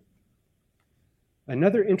deploy that.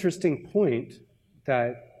 Another interesting point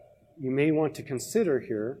that you may want to consider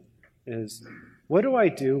here is, what do I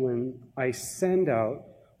do when I send out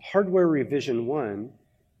hardware revision 1,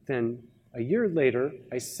 then a year later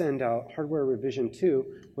I send out hardware revision 2,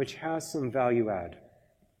 which has some value add?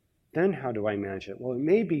 Then how do I manage it? Well, it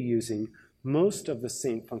may be using most of the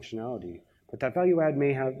same functionality, but that value add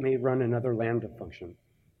may run another Lambda function,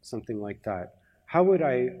 something like that. How would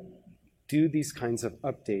I do these kinds of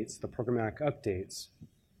updates, the programmatic updates,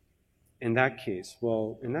 in that case?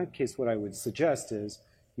 Well, in that case, what I would suggest is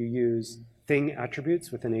you use thing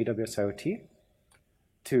attributes within AWS IoT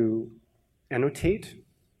to annotate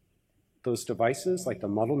those devices, like the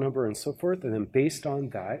model number and so forth, and then based on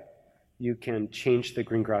that, you can change the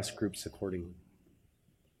Greengrass groups accordingly.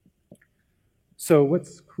 So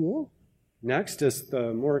what's cool next is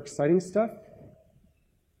the more exciting stuff.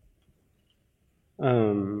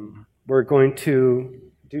 We're going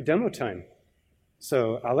to do demo time.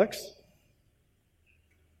 So Alex?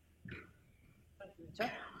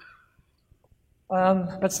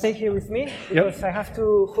 Let's stay here with me, because I have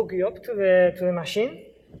to hook you up to the machine.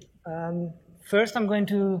 First, I'm going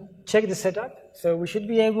to check the setup. So we should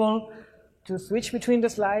be able to switch between the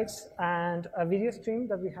slides and a video stream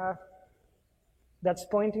that we have that's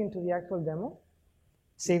pointing to the actual demo.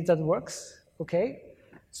 See if that works. OK.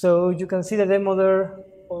 So you can see the demo there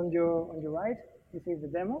on your right. This is the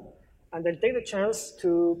demo. And I'll take the chance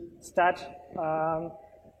to start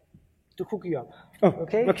to hook you up. Oh,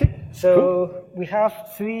 okay. Okay. So cool. We have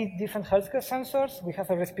 3 different healthcare sensors. We have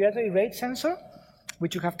a respiratory rate sensor,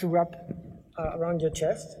 which you have to wrap around your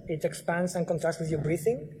chest. It expands and contracts with your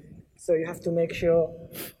breathing. So you have to make sure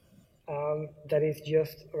that it's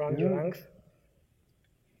just around your lungs.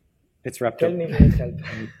 It's wrapped Tell up. me if it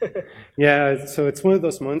help. Yeah, so it's one of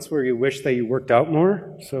those months where you wish that you worked out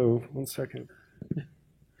more. So 1 second.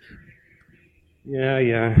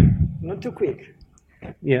 Yeah. Not too quick.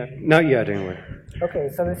 Yeah, not yet anyway. Okay,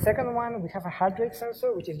 so the second one, we have a heart rate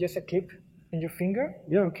sensor, which is just a clip in your finger.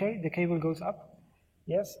 Yeah. Okay, the cable goes up.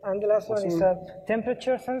 Yes, and the last one is a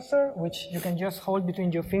temperature sensor, which you can just hold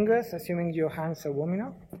between your fingers, assuming your hands are warm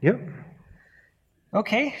enough. Yep.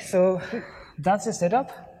 Okay, so that's the setup.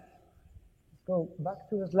 Let's go back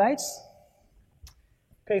to the slides.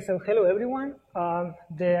 Okay, so hello everyone.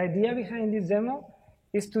 The idea behind this demo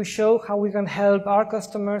is to show how we can help our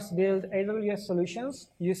customers build AWS solutions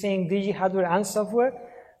using Digi hardware and software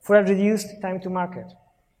for a reduced time to market.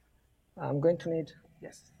 I'm going to need,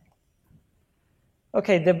 yes.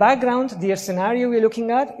 Okay, the background, the scenario we're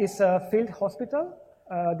looking at is a field hospital,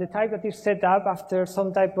 the type that is set up after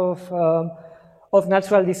some type of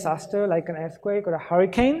natural disaster, like an earthquake or a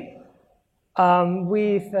hurricane,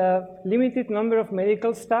 with a limited number of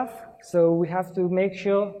medical staff. So we have to make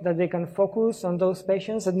sure that they can focus on those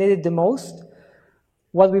patients that need it the most.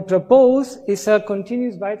 What we propose is a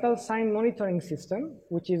continuous vital sign monitoring system,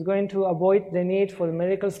 which is going to avoid the need for the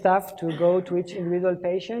medical staff to go to each individual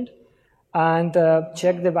patient and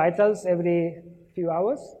check the vitals every few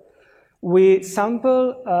hours. We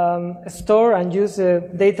sample, store, and use the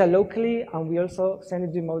data locally, and we also send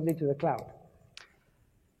it remotely to the cloud.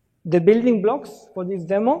 The building blocks for this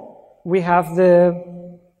demo, we have the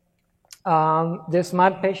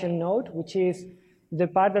smart patient node, which is the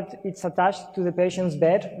part that it's attached to the patient's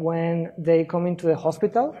bed when they come into the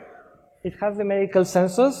hospital. It has the medical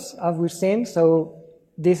sensors, as we've seen. So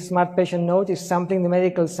this smart patient node is sampling the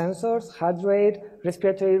medical sensors, heart rate,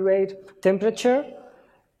 respiratory rate, temperature.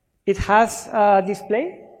 It has a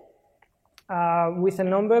display with a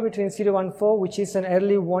number between 0 and 4, which is an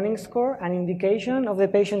early warning score, an indication of the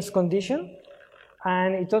patient's condition.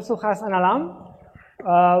 And it also has an alarm,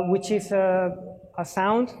 which is a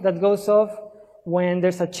sound that goes off when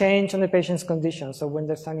there's a change on the patient's condition, so when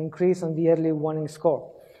there's an increase on the early warning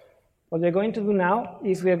score. What we're going to do now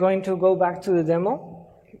is we're going to go back to the demo.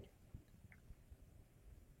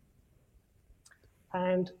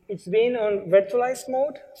 And it's been on virtualized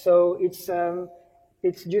mode, so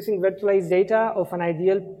it's using virtualized data of an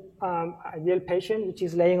ideal patient, which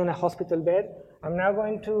is laying on a hospital bed. I'm now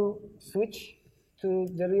going to switch to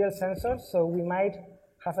the real sensors, so we might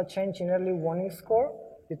have a change in early warning score,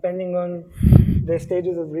 depending on the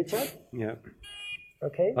status of Richard. Yeah.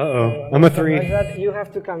 Okay. Uh-oh, So I'm a 3. you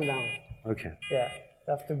have to calm down. Okay. Yeah,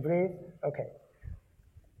 you have to breathe. Okay.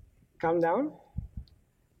 Calm down.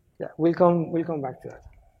 Yeah, we'll come back to that.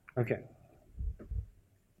 Okay.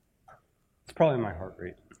 It's probably my heart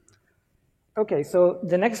rate. Okay, so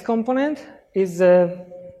the next component is the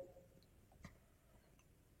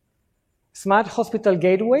Smart Hospital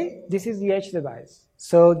Gateway. This is the edge device.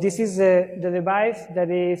 So this is the device that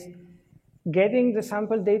is getting the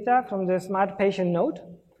sample data from the smart patient node,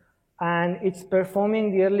 and it's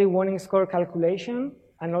performing the early warning score calculation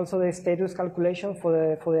and also the status calculation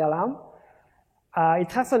for the alarm.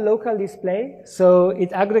 It has a local display, so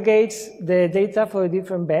it aggregates the data for the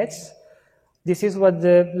different beds. This is what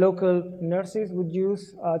the local nurses would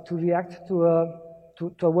use to react to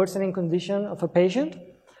a worsening condition of a patient.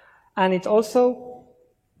 And it also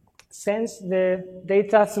sends the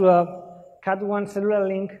data through a Cat1 cellular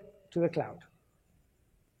link to the cloud.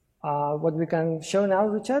 What we can show now,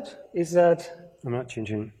 Richard, is that I'm not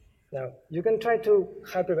changing. now you can try to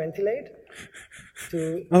hyperventilate.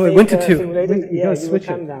 Oh, it went to 2. Yeah, you will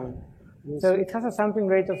come down. So it has a sampling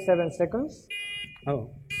rate of 7 seconds.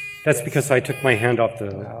 Oh, that's because I took my hand off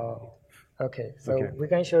the... Oh, okay. So we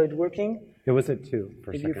can show it working. It was at 2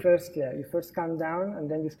 for a If second. you first calm down and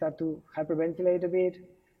then you start to hyperventilate a bit.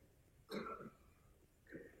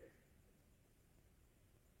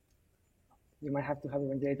 You might have to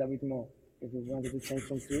hyperventilate a bit more if you wanted to change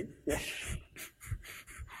from 3. Yeah.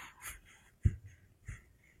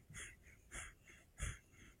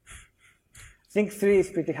 I think 3 is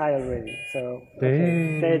pretty high already, so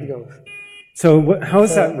okay, there it goes. So how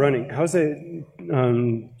is that running? How is it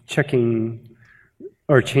checking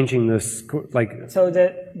or changing this? So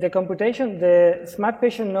the computation, the smart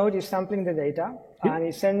patient node is sampling the data and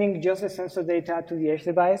is sending just the sensor data to the edge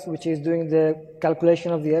device, which is doing the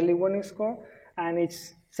calculation of the early warning score, and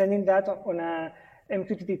it's sending that on a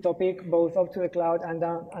MQTT topic both up to the cloud and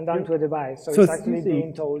down to a device. So it's actually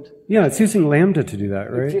being told. Yeah, it's using Lambda to do that,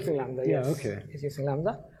 right? It's using Lambda, yes. Yeah, okay. It's using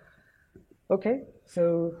Lambda. Okay,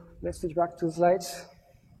 so let's switch back to slides.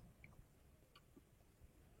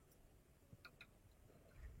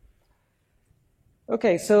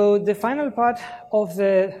 Okay, so the final part of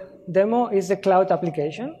the demo is the cloud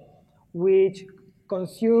application, which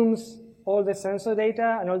consumes all the sensor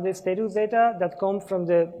data and all the status data that come from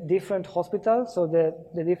the different hospitals, so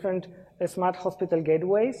the different smart hospital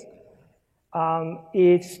gateways.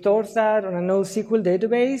 It stores that on a NoSQL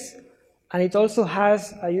database, and it also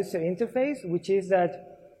has a user interface, which is the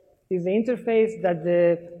interface that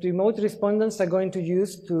the remote respondents are going to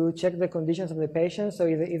use to check the conditions of the patient. So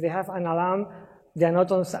if they have an alarm, they are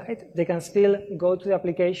not on site, they can still go to the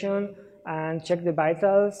application and check the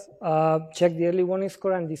vitals, check the early warning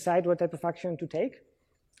score, and decide what type of action to take.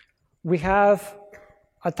 We have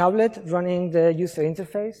a tablet running the user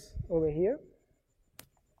interface over here.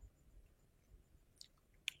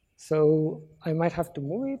 So I might have to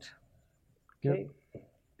move it. Okay. Yep.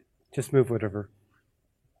 Just move whatever.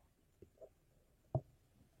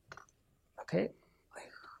 Okay. I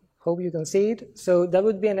hope you can see it. So that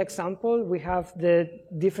would be an example. We have the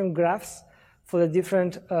different graphs for the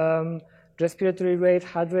different respiratory rate,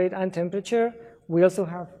 heart rate, and temperature. We also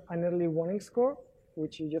have an early warning score,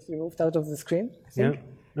 which you just removed out of the screen, I think. Yeah.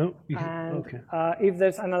 No, and okay. If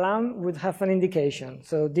there's an alarm, would have an indication.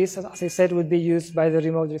 So this, as I said, would be used by the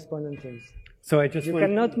remote respondent teams. So I just You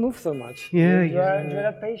cannot move so much. Yeah, You're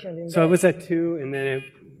a patient in So bed. I was at 2, and then it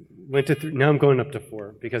went to 3. Now I'm going up to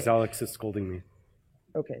 4 because Alex is scolding me.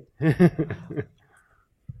 Okay.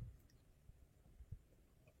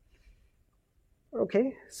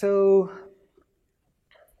 Okay, so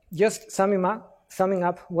just summing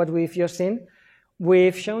up what we've just seen,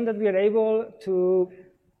 we've shown that we are able to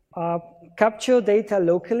capture data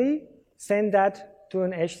locally, send that to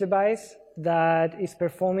an edge device that is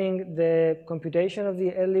performing the computation of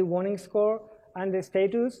the early warning score and the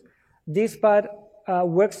status. This part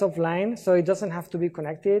works offline, so it doesn't have to be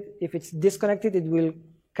connected. If it's disconnected, it will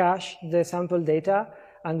cache the sample data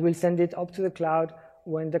and will send it up to the cloud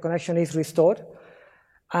when the connection is restored.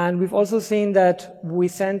 And we've also seen that we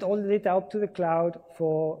send all the data up to the cloud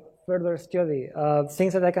for further study.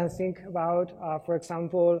 Things that I can think about are, for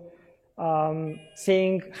example,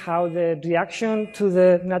 seeing how the reaction to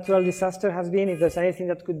the natural disaster has been, if there's anything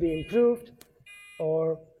that could be improved,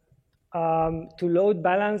 or to load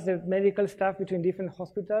balance the medical staff between different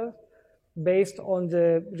hospitals based on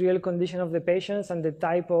the real condition of the patients and the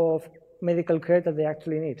type of medical care that they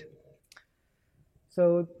actually need.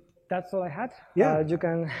 So that's all I had. Yeah. You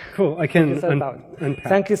can Cool. I can unpack.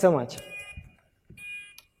 Thank you so much.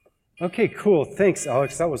 Okay, cool. Thanks,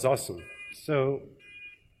 Alex. That was awesome. So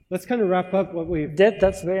let's kind of wrap up what we've...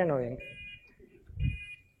 That's very annoying.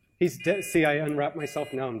 He's dead. See, I unwrapped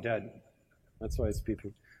myself. Now I'm dead. That's why it's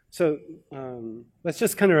beeping. So let's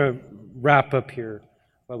just kind of wrap up here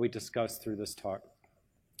what we discussed through this talk.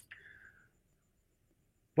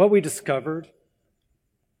 What we discovered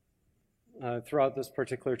throughout this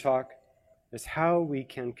particular talk is how we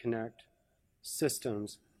can connect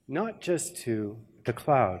systems not just to the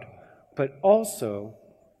cloud, but also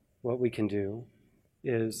what we can do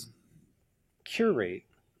is curate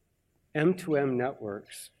M2M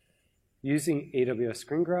networks using AWS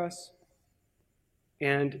Greengrass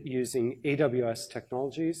and using AWS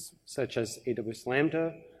technologies such as AWS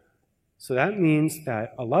Lambda. So that means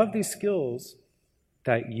that a lot of these skills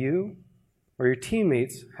that you or your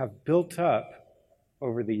teammates have built up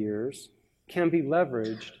over the years can be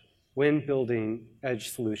leveraged when building edge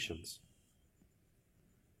solutions.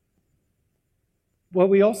 What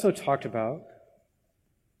we also talked about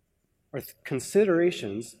are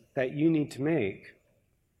considerations that you need to make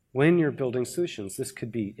when you're building solutions. This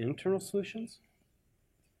could be internal solutions,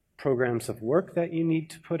 programs of work that you need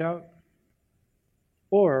to put out,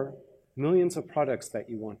 or millions of products that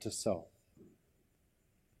you want to sell.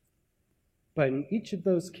 But in each of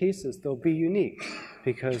those cases, they'll be unique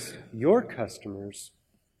because your customers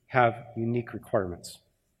have unique requirements.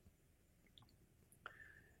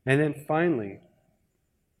 And then finally,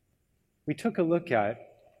 we took a look at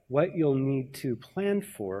what you'll need to plan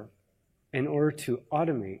for in order to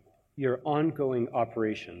automate your ongoing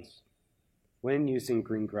operations when using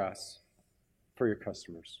Greengrass for your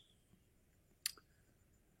customers.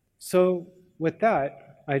 So with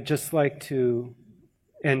that, I'd just like to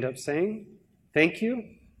end up saying thank you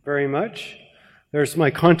very much. There's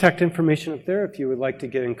my contact information up there if you would like to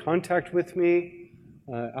get in contact with me.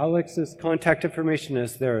 Alex's contact information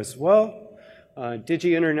is there as well.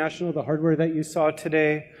 Digi International, the hardware that you saw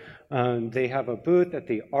today, they have a booth at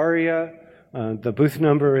the ARIA. The booth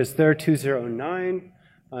number is there, 209.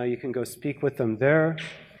 You can go speak with them there.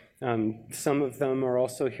 Some of them are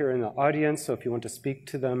also here in the audience, so if you want to speak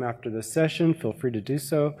to them after the session, feel free to do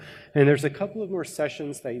so. And there's a couple of more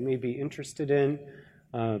sessions that you may be interested in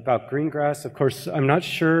about Greengrass. Of course, I'm not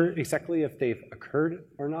sure exactly if they've occurred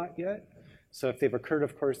or not yet. So if they've occurred,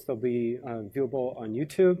 of course, they'll be viewable on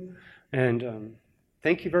YouTube. And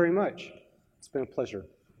thank you very much. It's been a pleasure.